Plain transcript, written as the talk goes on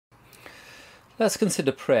Let's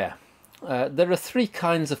consider prayer. There are three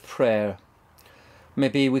kinds of prayer.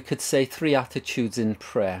 Maybe we could say three attitudes in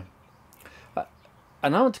prayer.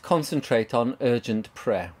 And I want to concentrate on urgent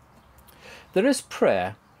prayer. There is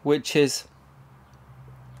prayer which is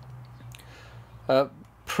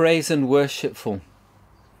praise and worshipful.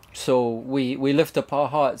 So we lift up our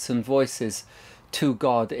hearts and voices to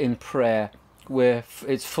God in prayer, where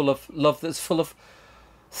it's full of love, that's full of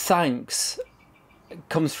thanks, it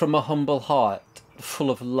comes from a humble heart, full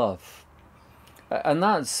of love. And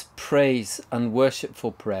that's praise and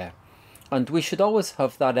worshipful prayer. And we should always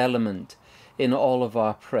have that element in all of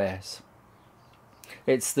our prayers.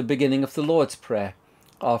 It's the beginning of the Lord's Prayer,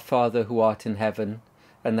 Our Father who art in heaven,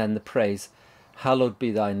 and then the praise, hallowed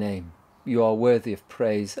be thy name. You are worthy of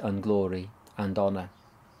praise and glory and honour.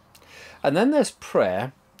 And then there's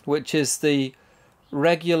prayer, which is the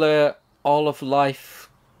regular, all of life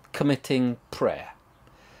committing prayer.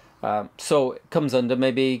 So it comes under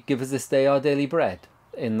maybe give us this day our daily bread,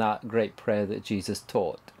 in that great prayer that Jesus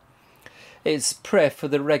taught. It's prayer for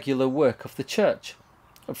the regular work of the church,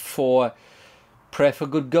 for prayer for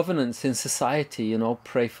good governance in society,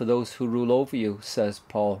 pray for those who rule over you, says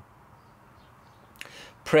Paul.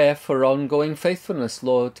 Prayer for ongoing faithfulness,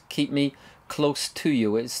 Lord, keep me close to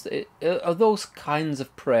you. Are those kinds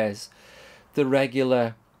of prayers, the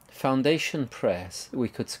regular foundation prayers, we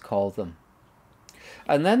could call them.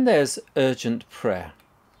 And then there's urgent prayer.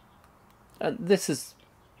 And this is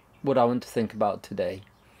what I want to think about today.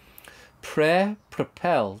 Prayer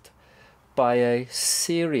propelled by a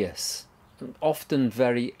serious, often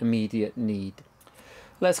very immediate need.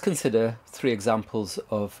 Let's consider three examples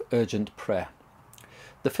of urgent prayer.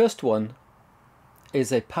 The first one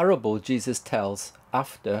is a parable Jesus tells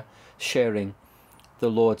after sharing the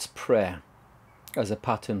Lord's Prayer as a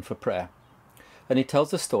pattern for prayer. And he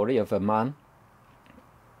tells the story of a man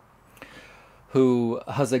who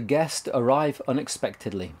has a guest arrive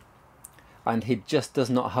unexpectedly, and he just does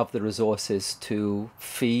not have the resources to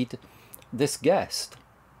feed this guest.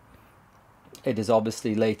 It is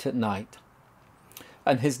obviously late at night,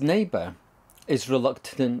 and his neighbour is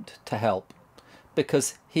reluctant to help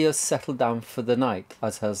because he has settled down for the night,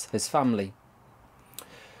 as has his family.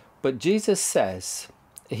 But Jesus says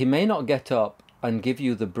he may not get up and give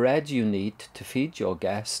you the bread you need to feed your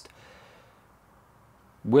guest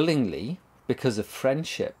willingly because of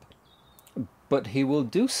friendship, but he will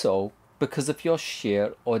do so because of your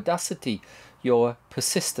sheer audacity, your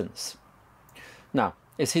persistence. Now,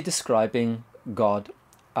 is he describing God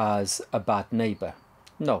as a bad neighbour?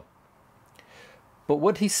 No. But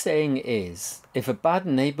what he's saying is, if a bad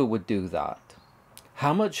neighbour would do that,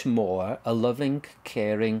 how much more a loving,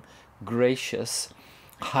 caring, gracious,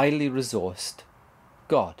 highly resourced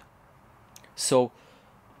God? So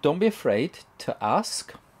don't be afraid to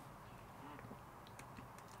ask,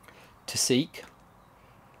 to seek,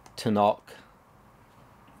 to knock,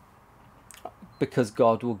 because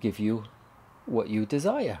God will give you what you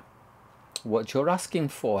desire, what you're asking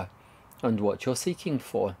for, and what you're seeking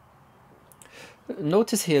for.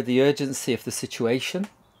 Notice here the urgency of the situation.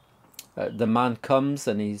 The man comes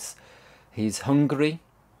and he's hungry,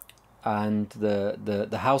 and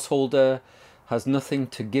the householder has nothing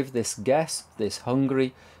to give this guest, this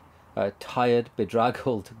hungry, tired,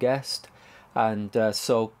 bedraggled guest, and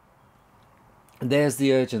so there's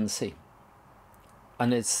the urgency,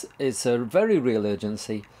 and it's a very real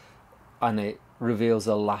urgency, and it reveals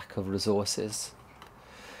a lack of resources.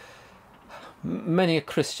 Many a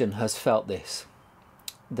Christian has felt this.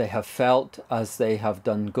 They have felt, as they have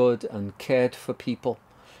done good and cared for people,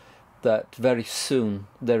 that very soon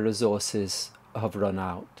their resources have run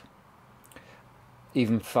out.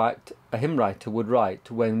 Even in fact, a hymn writer would write,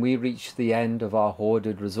 when we reach the end of our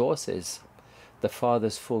hoarded resources, the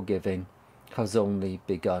Father's forgiving has only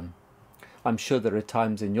begun. I'm sure there are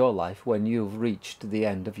times in your life when you've reached the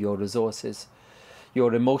end of your resources,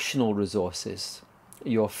 your emotional resources,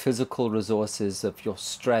 your physical resources of your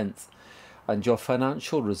strength, and your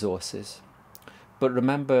financial resources. But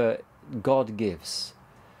remember, God gives.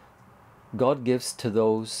 God gives to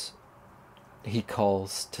those he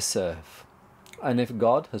calls to serve. And if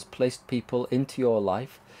God has placed people into your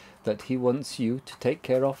life that he wants you to take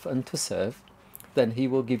care of and to serve, then he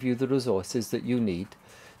will give you the resources that you need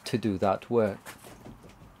to do that work.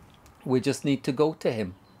 We just need to go to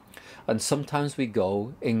him. And sometimes we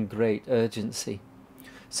go in great urgency.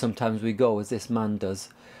 Sometimes we go, as this man does,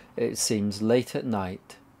 it seems late at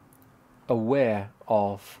night, aware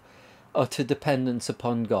of utter dependence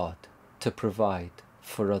upon God to provide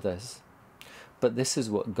for others. But this is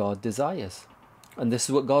what God desires, and this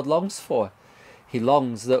is what God longs for. He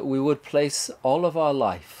longs that we would place all of our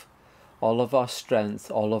life all of our strength,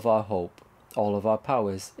 all of our hope, all of our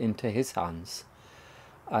powers into his hands,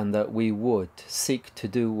 and that we would seek to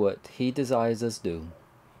do what he desires us do,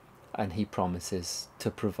 and he promises to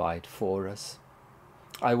provide for us.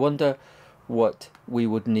 I wonder what we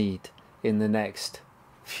would need in the next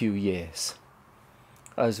few years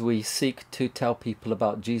as we seek to tell people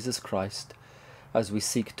about Jesus Christ, as we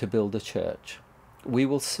seek to build a church. We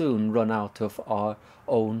will soon run out of our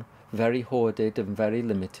own very hoarded and very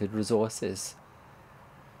limited resources.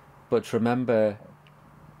 But remember,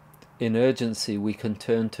 in urgency we can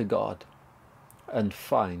turn to God and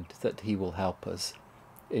find that he will help us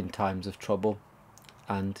in times of trouble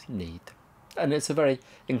and need. And it's a very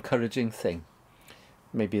encouraging thing.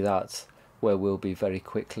 Maybe that's where we'll be very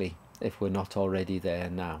quickly, if we're not already there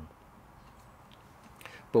now.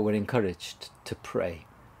 But we're encouraged to pray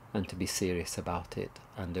and to be serious about it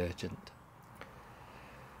and urgent.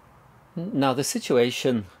 Now, the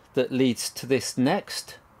situation that leads to this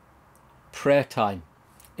next prayer time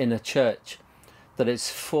in a church that is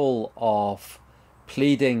full of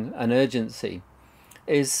pleading and urgency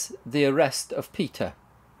is the arrest of Peter.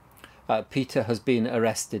 Peter has been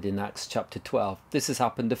arrested in Acts chapter 12. This has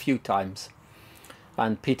happened a few times,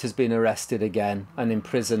 and Peter's been arrested again and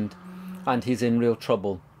imprisoned, and he's in real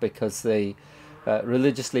trouble because the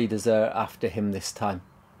religious leaders are after him this time.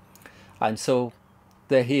 And so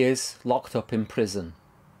there he is, locked up in prison.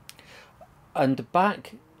 And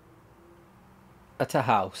back at a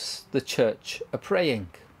house, the church are praying.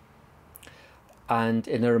 And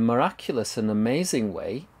in a miraculous and amazing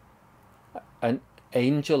way, an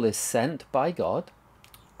angel is sent by God,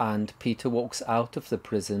 and Peter walks out of the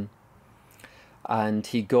prison and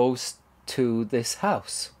he goes to this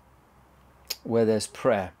house where there's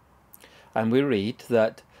prayer. And we read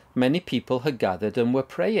that many people had gathered and were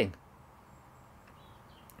praying.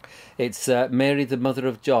 It's Mary, the mother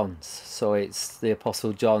of John's, so it's the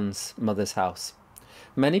Apostle John's mother's house.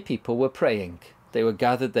 Many people were praying. They were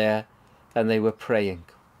gathered there and they were praying.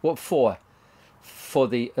 What for? For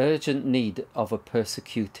the urgent need of a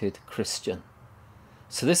persecuted Christian.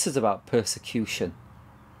 So this is about persecution.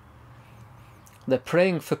 They're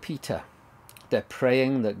praying for Peter. They're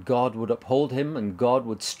praying that God would uphold him and God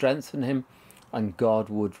would strengthen him and God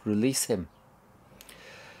would release him.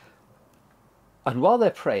 And while they're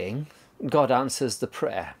praying, God answers the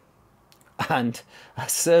prayer. And a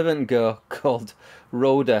servant girl called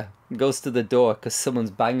Rhoda goes to the door because someone's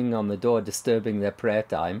banging on the door, disturbing their prayer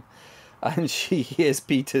time. And she hears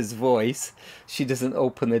Peter's voice. She doesn't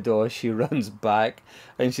open the door. She runs back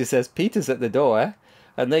and she says, "Peter's at the door."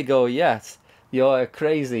 And they go, "Yes, you're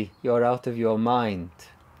crazy. You're out of your mind,"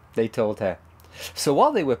 they told her. So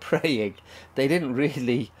while they were praying, they didn't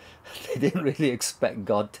really expect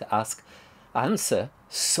God to answer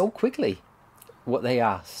so quickly what they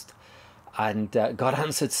asked. And God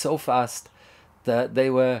answered so fast that they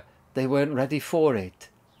weren't ready for it.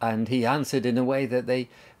 And he answered in a way that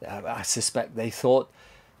I suspect they thought,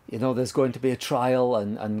 there's going to be a trial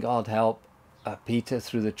and God help Peter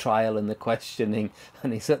through the trial and the questioning,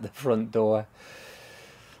 and he's at the front door.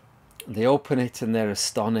 They open it and they're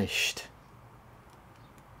astonished.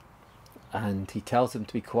 And he tells them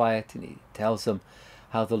to be quiet, and he tells them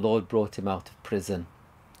how the Lord brought him out of prison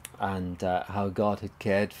and how God had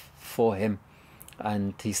cared for him.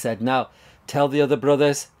 And he said, "Now tell the other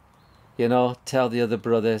brothers, tell the other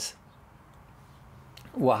brothers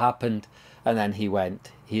what happened." And then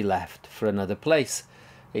he left for another place.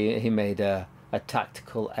 He made a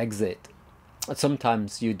tactical exit.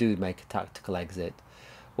 Sometimes you do make a tactical exit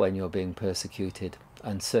when you're being persecuted,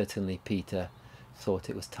 and certainly Peter thought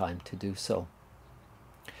it was time to do so.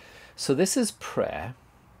 So this is prayer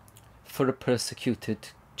for a persecuted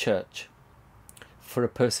church, for a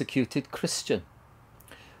persecuted Christian.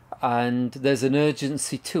 And there's an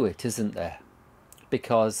urgency to it, isn't there?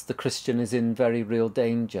 Because the Christian is in very real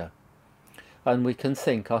danger. And we can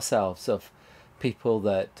think ourselves of people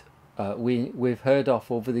that we've heard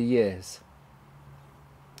of over the years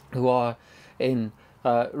who are in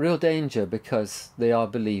real danger because they are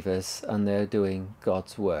believers and they're doing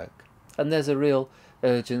God's work. And there's a real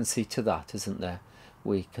urgency to that, isn't there?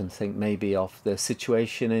 We can think maybe of the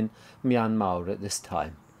situation in Myanmar at this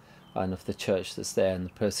time, and of the church that's there and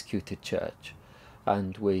the persecuted church.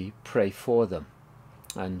 And we pray for them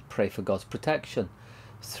and pray for God's protection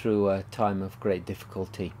through a time of great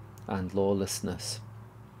difficulty and lawlessness.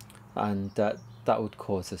 And that would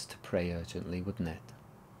cause us to pray urgently, wouldn't it?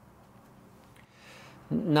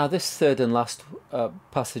 Now, this third and last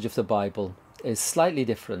passage of the Bible is slightly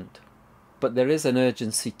different, but there is an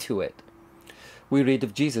urgency to it. We read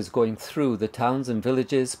of Jesus going through the towns and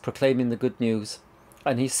villages, proclaiming the good news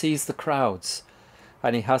and he sees the crowds,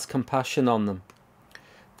 and he has compassion on them.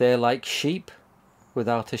 They're like sheep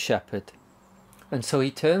without a shepherd. And so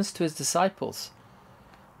he turns to his disciples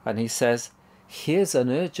and he says, here's an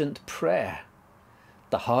urgent prayer.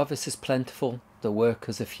 The harvest is plentiful, the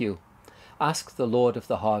workers are few. Ask the Lord of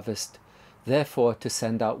the harvest, therefore, to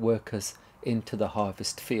send out workers into the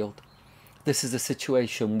harvest field. This is a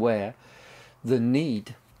situation where the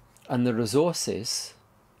need and the resources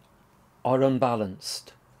are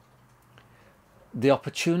unbalanced. The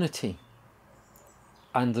opportunity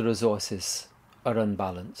and the resources are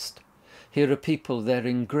unbalanced. Here are people, they're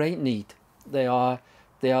in great need. They are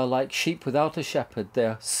like sheep without a shepherd.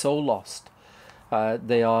 They're so lost.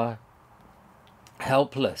 They are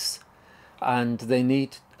helpless and they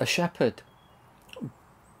need a shepherd.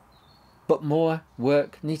 But more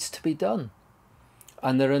work needs to be done,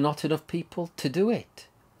 and there are not enough people to do it.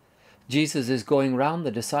 Jesus is going round,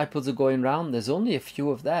 the disciples are going round, there's only a few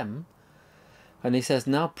of them. And he says,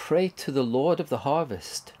 now pray to the Lord of the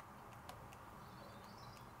harvest.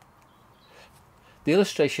 The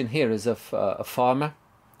illustration here is of a farmer,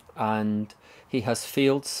 and he has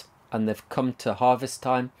fields and they've come to harvest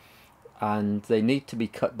time and they need to be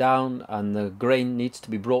cut down and the grain needs to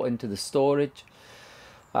be brought into the storage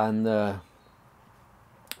and the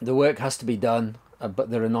work has to be done, but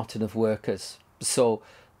there are not enough workers. So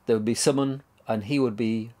there would be someone, and he would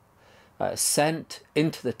be sent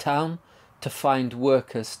into the town to find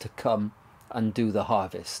workers to come and do the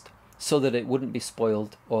harvest so that it wouldn't be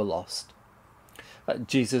spoiled or lost.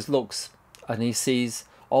 Jesus looks and he sees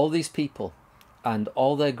all these people and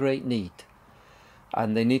all their great need,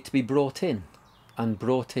 and they need to be brought in and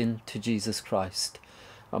brought in to Jesus Christ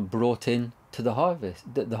and brought in to the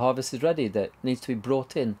harvest. The harvest is ready, that needs to be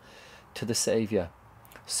brought in to the Saviour.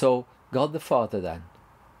 So God the Father then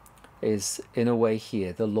is in a way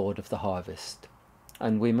here the Lord of the harvest,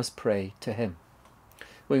 and we must pray to him.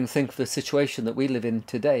 We can think of the situation that we live in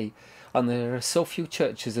today, and there are so few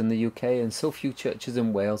churches in the UK and so few churches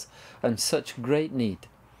in Wales and such great need,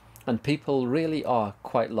 and people really are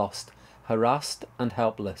quite lost, harassed and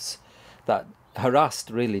helpless. That harassed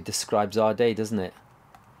really describes our day, doesn't it?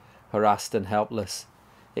 Harassed and helpless.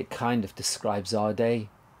 It kind of describes our day.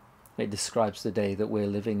 It describes the day that we're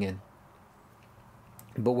living in.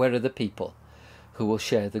 But where are the people who will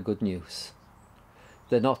share the good news?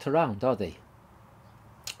 They're not around, are they?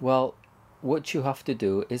 Well, what you have to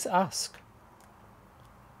do is ask.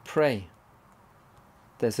 Pray.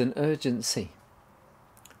 There's an urgency.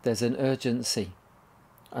 There's an urgency,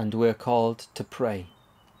 and we're called to pray.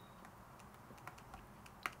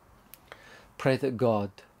 Pray that God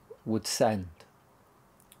would send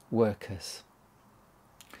workers.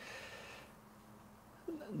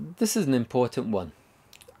 This is an important one,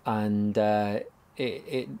 and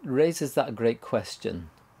it raises that great question: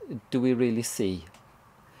 do we really see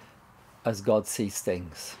as God sees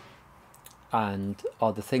things? And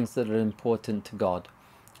are the things that are important to God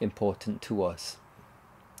important to us?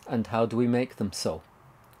 And how do we make them so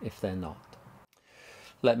if they're not?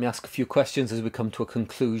 Let me ask a few questions as we come to a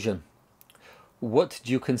conclusion. What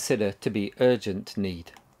do you consider to be urgent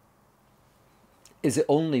need? Is it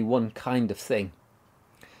only one kind of thing?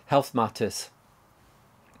 Health matters.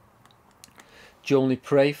 Do you only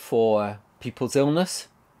pray for people's illness?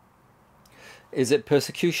 Is it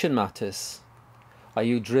persecution matters? Are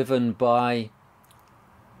you driven by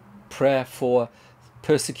prayer for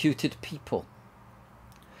persecuted people?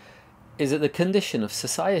 Is it the condition of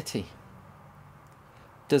society?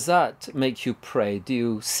 Does that make you pray? Do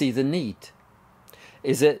you see the need?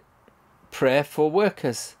 Is it prayer for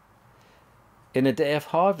workers in a day of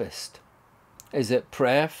harvest? Is it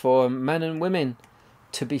prayer for men and women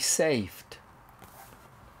to be saved?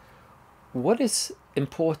 What is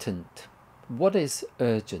important? What is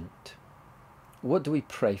urgent? What do we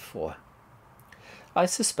pray for? I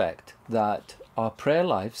suspect that our prayer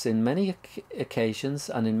lives in many occasions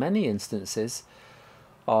and in many instances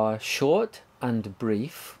are short and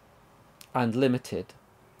brief and limited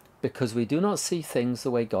because we do not see things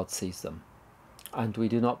the way God sees them, and we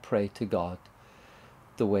do not pray to God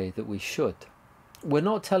the way that we should. We're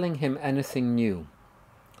not telling him anything new.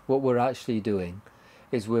 What we're actually doing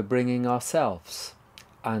is we're bringing ourselves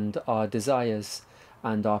and our desires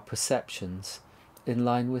and our perceptions in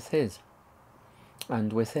line with his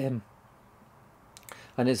and with him.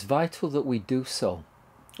 And it's vital that we do so,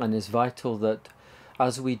 and it's vital that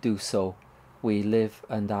as we do so we live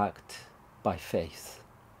and act by faith.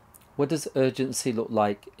 What does urgency look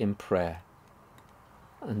like in prayer?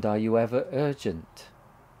 And are you ever urgent?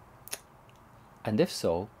 And if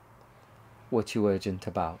so, what are you urgent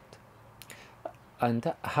about?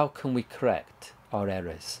 And how can we correct our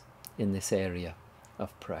errors in this area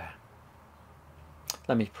of prayer.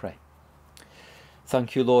 Let me pray.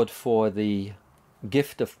 Thank you, Lord, for the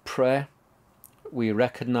gift of prayer. We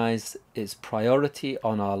recognize its priority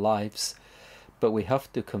on our lives, but we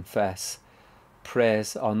have to confess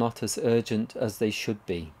prayers are not as urgent as they should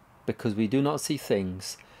be, because we do not see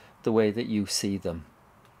things the way that you see them.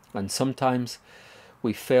 And sometimes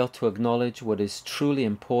we fail to acknowledge what is truly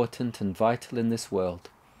important and vital in this world,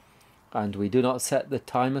 and we do not set the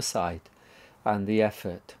time aside and the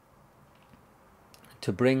effort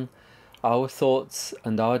to bring our thoughts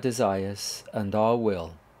and our desires and our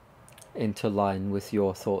will into line with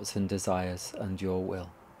your thoughts and desires and your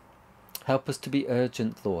will. Help us to be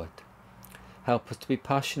urgent, Lord. Help us to be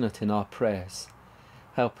passionate in our prayers.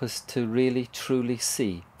 Help us to really truly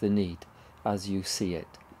see the need as you see it,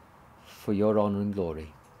 for your honour and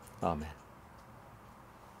glory. Amen.